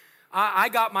 I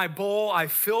got my bowl. I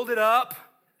filled it up.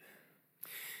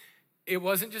 It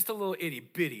wasn't just a little itty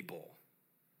bitty bowl.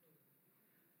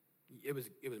 It was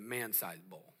a man-sized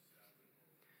bowl.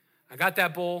 I got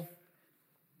that bowl.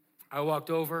 I walked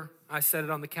over, I set it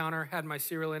on the counter, had my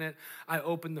cereal in it. I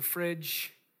opened the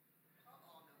fridge.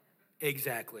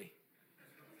 Exactly.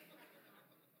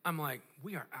 I'm like,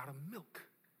 we are out of milk.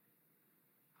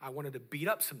 I wanted to beat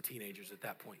up some teenagers at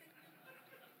that point.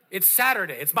 It's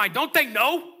Saturday. Don't they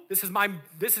know? This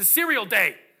is cereal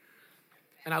day.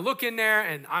 And I look in there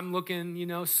and I'm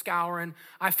looking, scouring.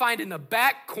 I find in the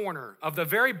back corner of the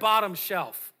very bottom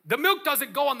shelf, the milk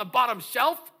doesn't go on the bottom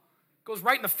shelf, it goes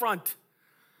right in the front.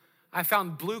 I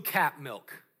found Blue Cap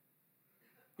milk.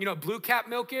 You know what Blue Cap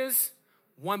milk is?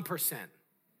 1%.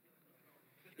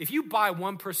 If you buy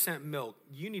 1% milk,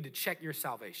 you need to check your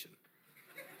salvation.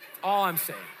 That's all I'm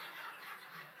saying.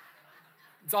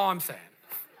 That's all I'm saying.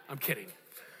 I'm kidding.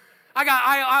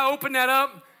 I opened that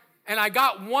up and I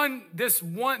got this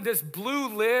blue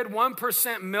lid,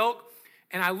 1% milk,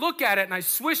 and I look at it and I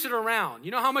swish it around.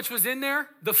 You know how much was in there?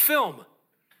 The film.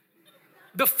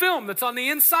 The film that's on the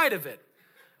inside of it.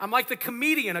 I'm like the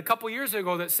comedian a couple years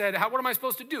ago that said, what am I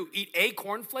supposed to do? Eat a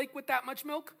cornflake with that much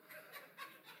milk?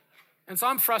 And so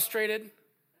I'm frustrated.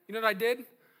 You know what I did?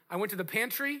 I went to the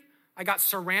pantry. I got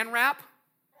saran wrap.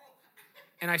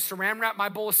 And I saran wrapped my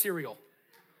bowl of cereal.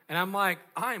 And I'm like,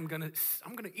 I'm gonna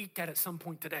eat that at some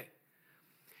point today.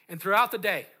 And throughout the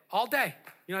day, all day,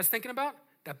 you know what I was thinking about?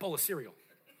 That bowl of cereal.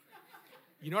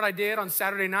 You know what I did on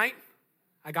Saturday night?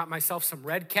 I got myself some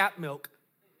Red Cap milk.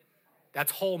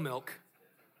 That's whole milk.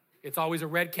 It's always a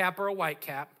red cap or a white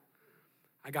cap.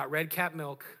 I got Red Cap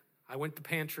milk. I went to the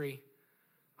pantry.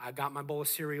 I got my bowl of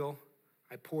cereal.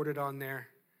 I poured it on there.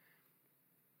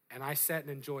 And I sat and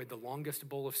enjoyed the longest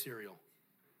bowl of cereal.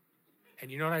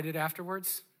 And you know what I did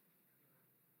afterwards?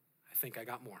 I think I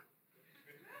got more.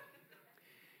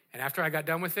 And after I got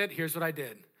done with it, here's what I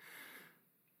did.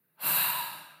 You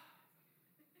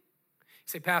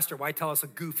say, Pastor, why tell us a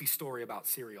goofy story about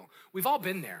cereal? We've all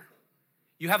been there.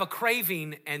 You have a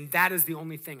craving, and that is the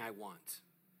only thing I want.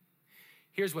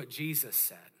 Here's what Jesus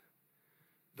said.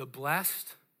 The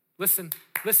blessed, listen,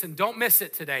 don't miss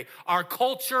it today. Our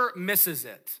culture misses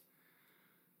it.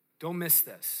 Don't miss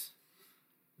this.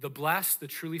 The blessed, the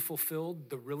truly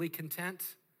fulfilled, the really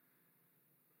content,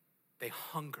 they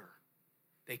hunger,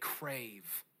 they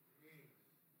crave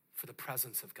for the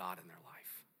presence of God in their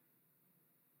life.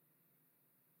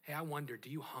 Hey, I wonder, do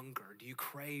you hunger? Do you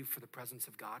crave for the presence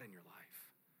of God in your life?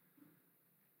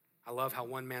 I love how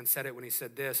one man said it when he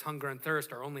said this, hunger and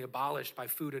thirst are only abolished by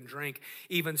food and drink.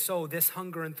 Even so, this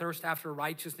hunger and thirst after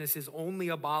righteousness is only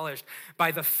abolished by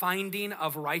the finding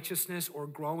of righteousness or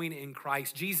growing in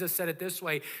Christ. Jesus said it this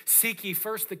way, seek ye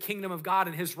first the kingdom of God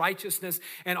and his righteousness,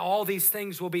 and all these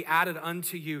things will be added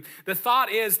unto you. The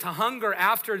thought is to hunger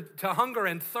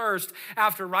and thirst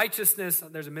after righteousness.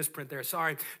 There's a misprint there,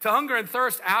 sorry. To hunger and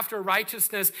thirst after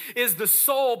righteousness is the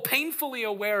soul painfully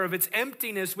aware of its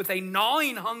emptiness with a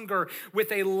gnawing hunger hunger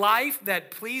with a life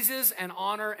that pleases and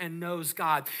honor and knows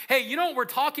God. Hey, you know what we're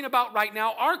talking about right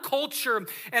now? Our culture,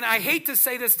 and I hate to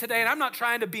say this today, and I'm not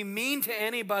trying to be mean to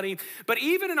anybody, but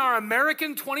even in our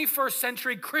American 21st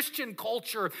century Christian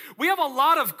culture, we have a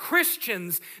lot of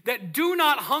Christians that do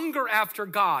not hunger after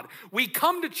God. We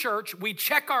come to church, we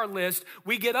check our list,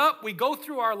 we get up, we go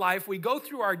through our life, we go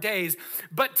through our days,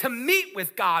 but to meet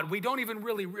with God, we don't even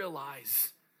really realize.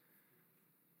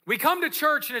 We come to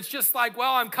church and it's just like,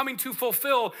 well, I'm coming to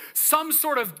fulfill some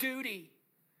sort of duty.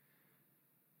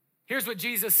 Here's what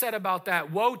Jesus said about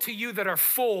that. Woe to you that are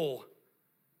full.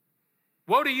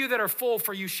 Woe to you that are full,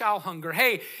 for you shall hunger.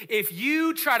 Hey, if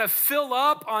you try to fill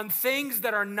up on things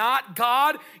that are not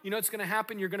God, you know what's going to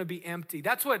happen? You're going to be empty.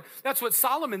 That's what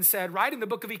Solomon said, right? In the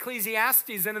book of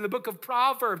Ecclesiastes and in the book of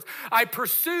Proverbs. I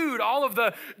pursued all of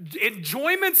the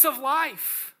enjoyments of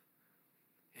life,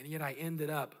 and yet I ended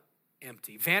up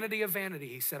empty. Vanity of vanity,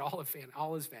 he said, all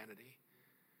is vanity.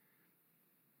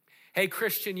 Hey,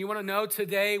 Christian, you want to know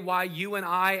today why you and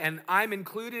I'm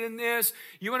included in this,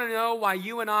 you want to know why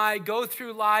you and I go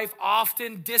through life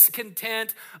often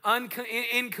discontent,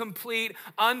 incomplete,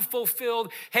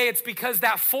 unfulfilled? Hey, it's because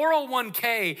that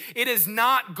 401k, it is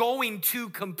not going to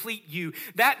complete you.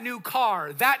 That new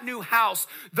car, that new house,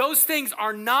 those things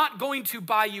are not going to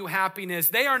buy you happiness.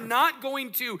 They are not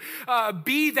going to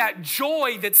be that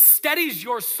joy that steadies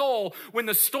your soul when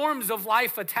the storms of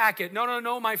life attack it.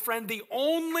 No, my friend, the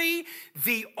only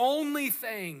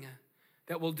thing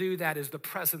that will do that is the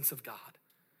presence of God.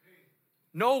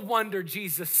 No wonder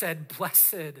Jesus said,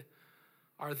 blessed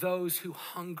are those who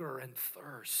hunger and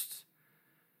thirst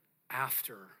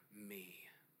after me.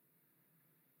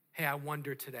 Hey, I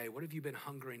wonder today, what have you been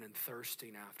hungering and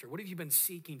thirsting after? What have you been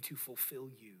seeking to fulfill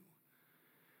you?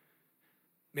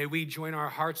 May we join our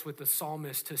hearts with the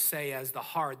psalmist to say, as the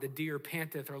hart, the deer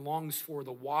panteth or longs for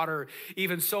the water,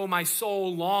 even so my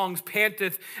soul longs,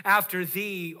 panteth after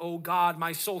thee, O God.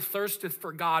 My soul thirsteth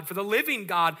for God, for the living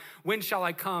God. When shall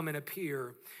I come and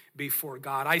appear before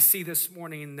God? I see this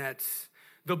morning that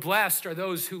the blessed are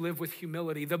those who live with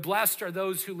humility. The blessed are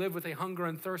those who live with a hunger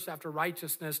and thirst after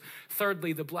righteousness.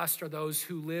 Thirdly, the blessed are those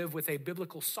who live with a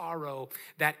biblical sorrow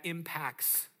that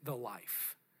impacts the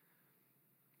life.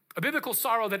 A biblical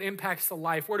sorrow that impacts the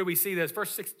life. Where do we see this?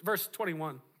 Verse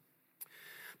 21.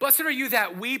 Blessed are you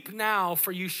that weep now,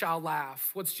 for you shall laugh.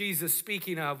 What's Jesus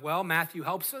speaking of? Well, Matthew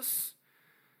helps us.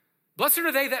 Blessed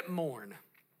are they that mourn,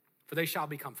 for they shall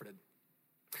be comforted.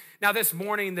 Now, this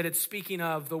mourning that it's speaking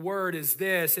of, the word is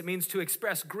this. It means to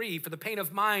express grief or the pain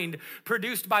of mind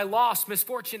produced by loss,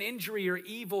 misfortune, injury, or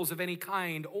evils of any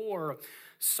kind, or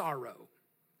sorrow.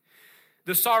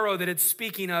 The sorrow that it's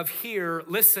speaking of here,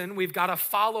 listen, we've got to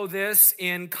follow this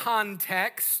in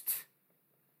context.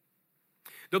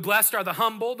 The blessed are the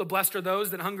humble. The blessed are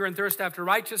those that hunger and thirst after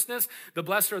righteousness. The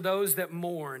blessed are those that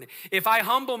mourn. If I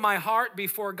humble my heart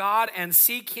before God and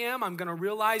seek him, I'm going to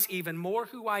realize even more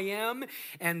who I am,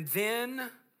 and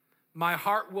then my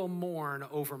heart will mourn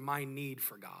over my need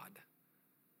for God.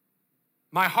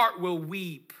 My heart will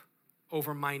weep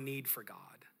over my need for God.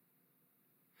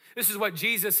 This is what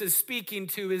Jesus is speaking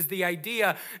to, is the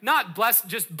idea, not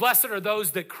just blessed are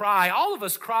those that cry. All of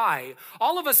us cry.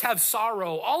 All of us have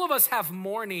sorrow. All of us have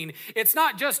mourning. It's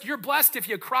not just you're blessed if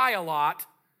you cry a lot.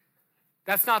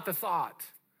 That's not the thought.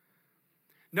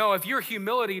 No, if your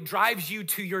humility drives you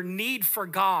to your need for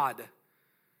God,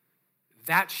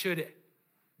 that should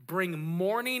bring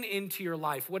mourning into your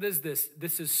life. What is this?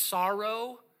 This is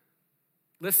sorrow.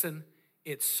 Listen,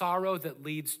 it's sorrow that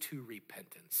leads to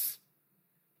repentance.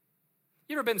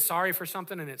 You ever been sorry for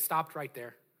something and it stopped right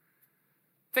there?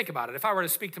 Think about it. If I were to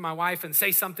speak to my wife and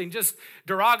say something just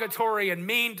derogatory and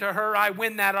mean to her, I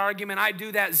win that argument, I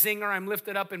do that zinger, I'm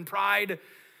lifted up in pride.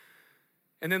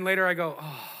 And then later I go,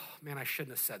 oh man, I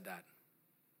shouldn't have said that.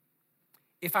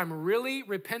 If I'm really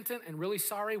repentant and really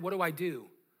sorry, what do?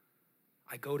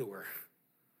 I go to her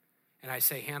and I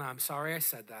say, Hannah, I'm sorry I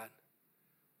said that.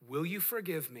 Will you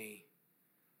forgive me?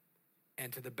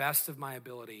 And to the best of my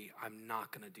ability, I'm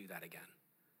not going to do that again.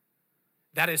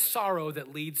 That is sorrow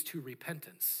that leads to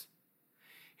repentance.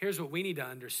 Here's what we need to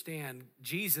understand.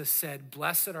 Jesus said,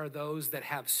 blessed are those that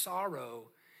have sorrow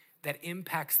that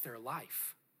impacts their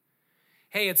life.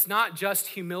 Hey, it's not just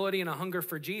humility and a hunger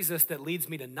for Jesus that leads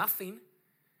me to nothing.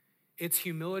 It's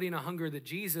humility and a hunger to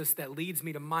Jesus that leads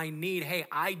me to my need. Hey,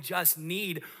 I just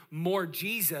need more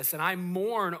Jesus, and I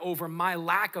mourn over my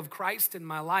lack of Christ in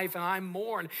my life, and I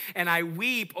mourn and I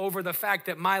weep over the fact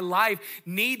that my life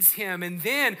needs him. And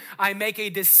then I make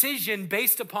a decision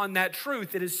based upon that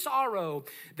truth. It is sorrow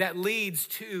that leads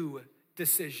to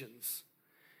decisions.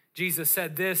 Jesus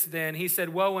said this then. He said,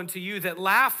 woe unto you that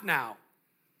laugh now,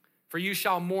 For you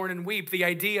shall mourn and weep. The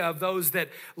idea of those that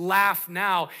laugh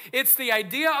now. It's the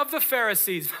idea of the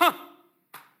Pharisees.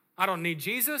 I don't need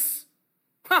Jesus.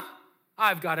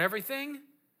 I've got everything.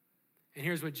 And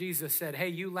here's what Jesus said. Hey,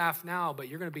 you laugh now, but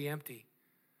you're going to be empty.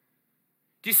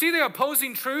 Do you see the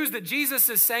opposing truths that Jesus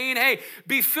is saying? Hey,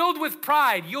 be filled with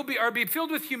pride. Be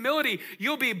filled with humility.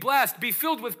 You'll be blessed. Be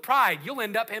filled with pride. You'll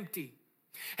end up empty.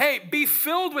 Hey, be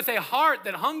filled with a heart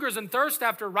that hungers and thirsts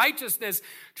after righteousness.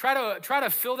 Try to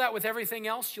fill that with everything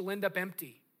else. You'll end up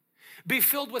empty. Be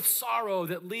filled with sorrow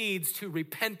that leads to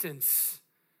repentance.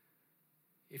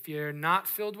 If you're not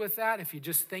filled with that, if you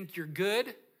just think you're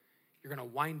good, you're going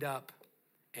to wind up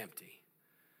empty.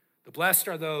 The blessed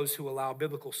are those who allow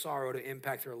biblical sorrow to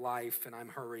impact their life, and I'm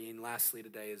hurrying. Lastly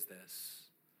today is this.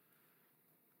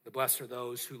 The blessed are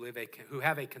those who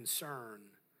have a concern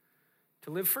to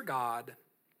live for God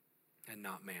and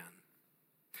not man.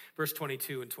 Verse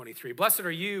 22 and 23. Blessed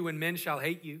are you when men shall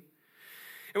hate you,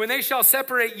 and when they shall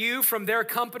separate you from their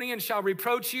company and shall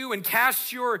reproach you and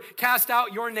cast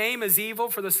out your name as evil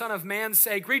for the Son of Man's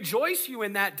sake. Rejoice you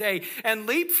in that day and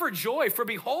leap for joy, for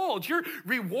behold, your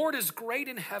reward is great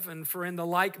in heaven, for in the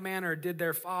like manner did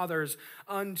their fathers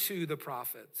unto the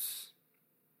prophets.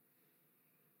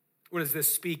 What does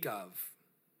this speak of?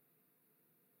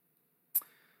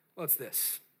 Well, it's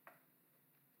this.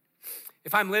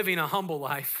 If I'm living a humble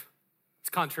life, it's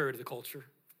contrary to the culture.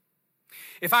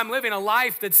 If I'm living a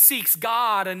life that seeks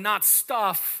God and not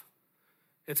stuff,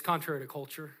 it's contrary to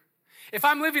culture. If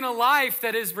I'm living a life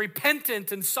that is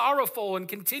repentant and sorrowful and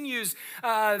continues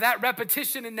that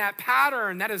repetition in that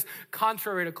pattern, that is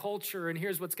contrary to culture. And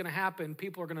here's what's going to happen.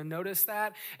 People are going to notice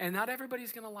that, and not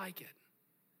everybody's going to like it.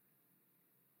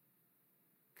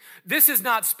 This is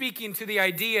not speaking to the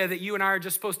idea that you and I are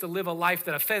just supposed to live a life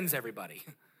that offends everybody.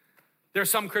 There are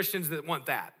some Christians that want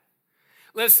that.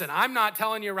 Listen, I'm not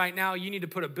telling you right now you need to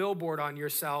put a billboard on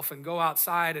yourself and go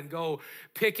outside and go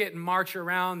picket and march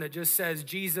around that just says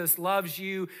Jesus loves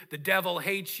you, the devil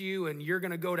hates you, and you're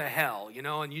going to go to hell,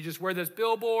 and you just wear this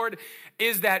billboard.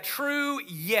 Is that true?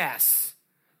 Yes,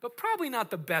 but probably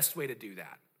not the best way to do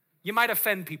that. You might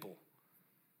offend people.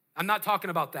 I'm not talking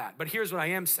about that, but here's what I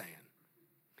am saying.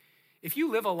 If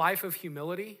you live a life of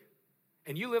humility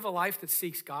and you live a life that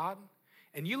seeks God,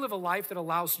 and you live a life that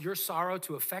allows your sorrow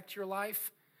to affect your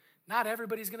life, not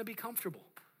everybody's going to be comfortable.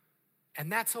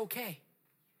 And that's okay.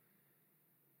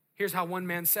 Here's how one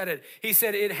man said it. He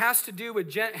said it has to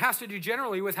do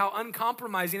generally with how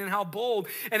uncompromising and how bold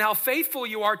and how faithful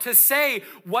you are to say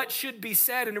what should be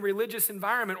said in a religious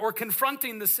environment or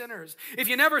confronting the sinners. If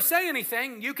you never say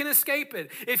anything, you can escape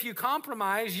it. If you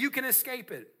compromise, you can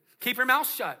escape it. Keep your mouth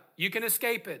shut. You can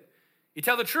escape it. You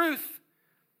tell the truth.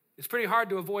 It's pretty hard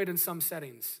to avoid in some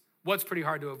settings. What's pretty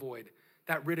hard to avoid?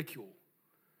 That ridicule,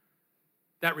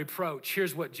 that reproach.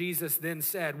 Here's what Jesus then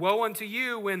said. Woe unto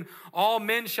you when all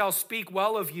men shall speak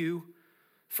well of you,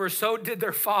 for so did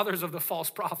their fathers of the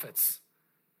false prophets.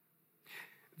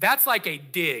 That's like a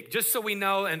dig, just so we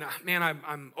know. And man,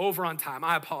 I'm over on time.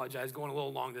 I apologize, going a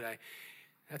little long today.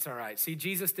 That's all right. See,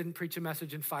 Jesus didn't preach a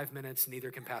message in 5 minutes, neither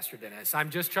can Pastor Dennis.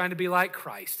 I'm just trying to be like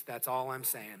Christ. That's all I'm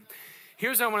saying.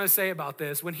 Here's what I want to say about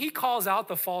this. When he calls out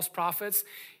the false prophets,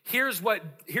 here's what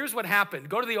happened.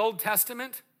 Go to the Old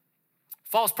Testament.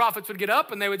 False prophets would get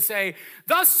up and they would say,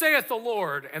 thus saith the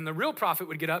Lord. And the real prophet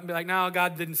would get up and be like, no,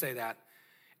 God didn't say that.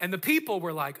 And the people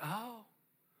were like, oh,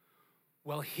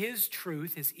 well, his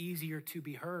truth is easier to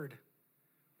be heard.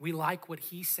 We like what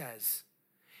he says.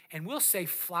 And we'll say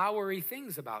flowery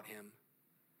things about him.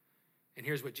 And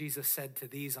here's what Jesus said to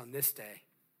these on this day.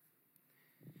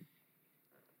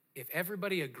 If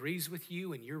everybody agrees with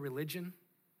you in your religion,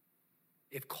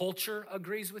 if culture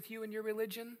agrees with you in your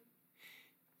religion,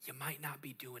 you might not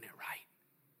be doing it right.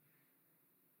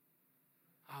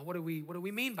 What do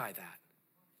we mean by that?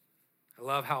 I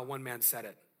love how one man said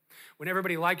it. When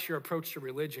everybody likes your approach to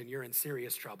religion, you're in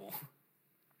serious trouble.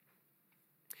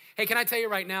 Hey, can I tell you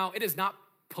right now, it is not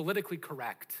politically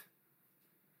correct.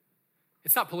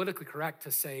 It's not politically correct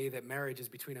to say that marriage is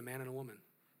between a man and a woman.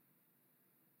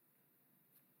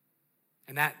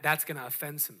 And that's going to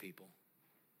offend some people.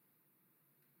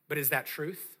 But is that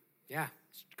truth? Yeah,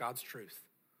 it's God's truth.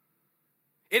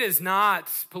 It is not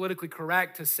politically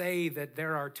correct to say that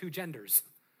there are two genders.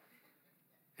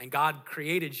 And God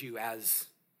created you as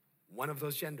one of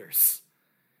those genders.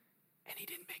 And he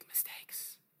didn't make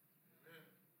mistakes.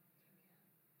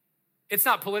 It's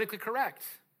not politically correct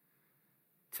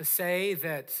to say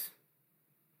that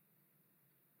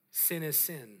sin is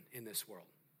sin in this world.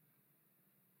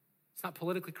 It's not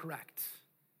politically correct.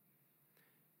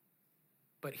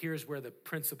 But here's where the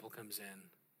principle comes in.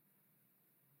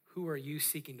 Who are you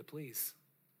seeking to please?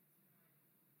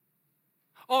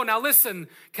 Oh, now listen,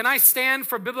 can I stand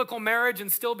for biblical marriage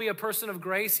and still be a person of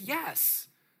grace? Yes,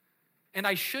 and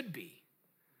I should be.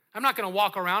 I'm not going to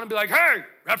walk around and be like, hey,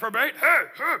 reprobate, hey.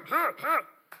 I'm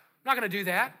not going to do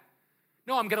that.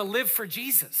 No, I'm going to live for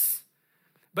Jesus.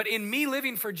 But in me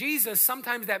living for Jesus,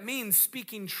 sometimes that means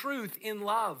speaking truth in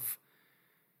love.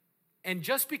 And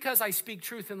just because I speak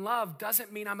truth in love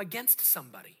doesn't mean I'm against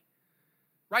somebody.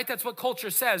 Right? That's what culture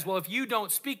says. Well, if you don't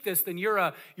speak this, then you're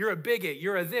a bigot,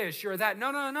 you're a this, you're a that.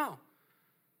 No.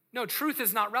 No, truth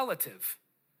is not relative.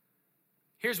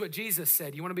 Here's what Jesus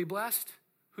said. You want to be blessed?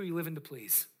 Who are you living to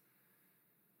please?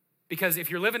 Because if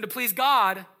you're living to please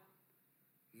God,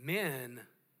 men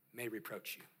may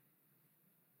reproach you.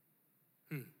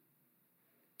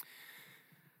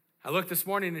 I looked this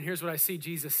morning and here's what I see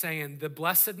Jesus saying. The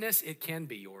blessedness, it can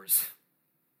be yours.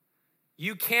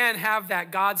 You can have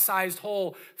that God-sized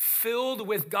hole filled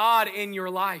with God in your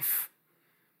life.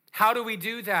 How do we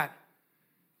do that?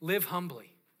 Live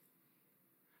humbly.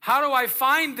 How do I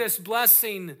find this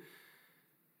blessing?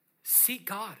 Seek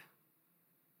God.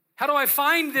 How do I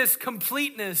find this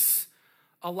completeness?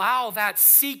 Allow that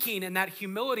seeking and that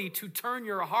humility to turn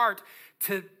your heart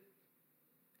to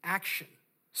action,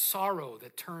 sorrow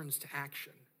that turns to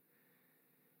action,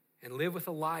 and live with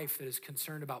a life that is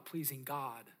concerned about pleasing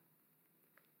God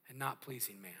and not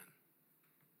pleasing man.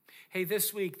 Hey,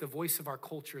 this week, the voice of our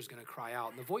culture is going to cry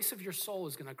out, and the voice of your soul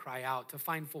is going to cry out to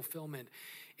find fulfillment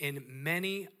in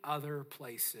many other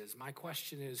places. My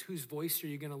question is, whose voice are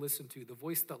you going to listen to? The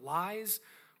voice that lies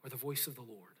or the voice of the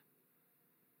Lord?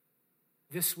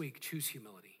 This week, choose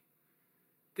humility.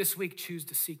 This week, choose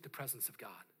to seek the presence of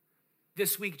God.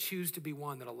 This week, choose to be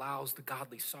one that allows the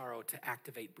godly sorrow to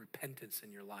activate repentance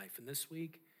in your life. And this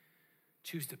week,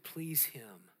 choose to please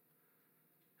him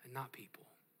and not people.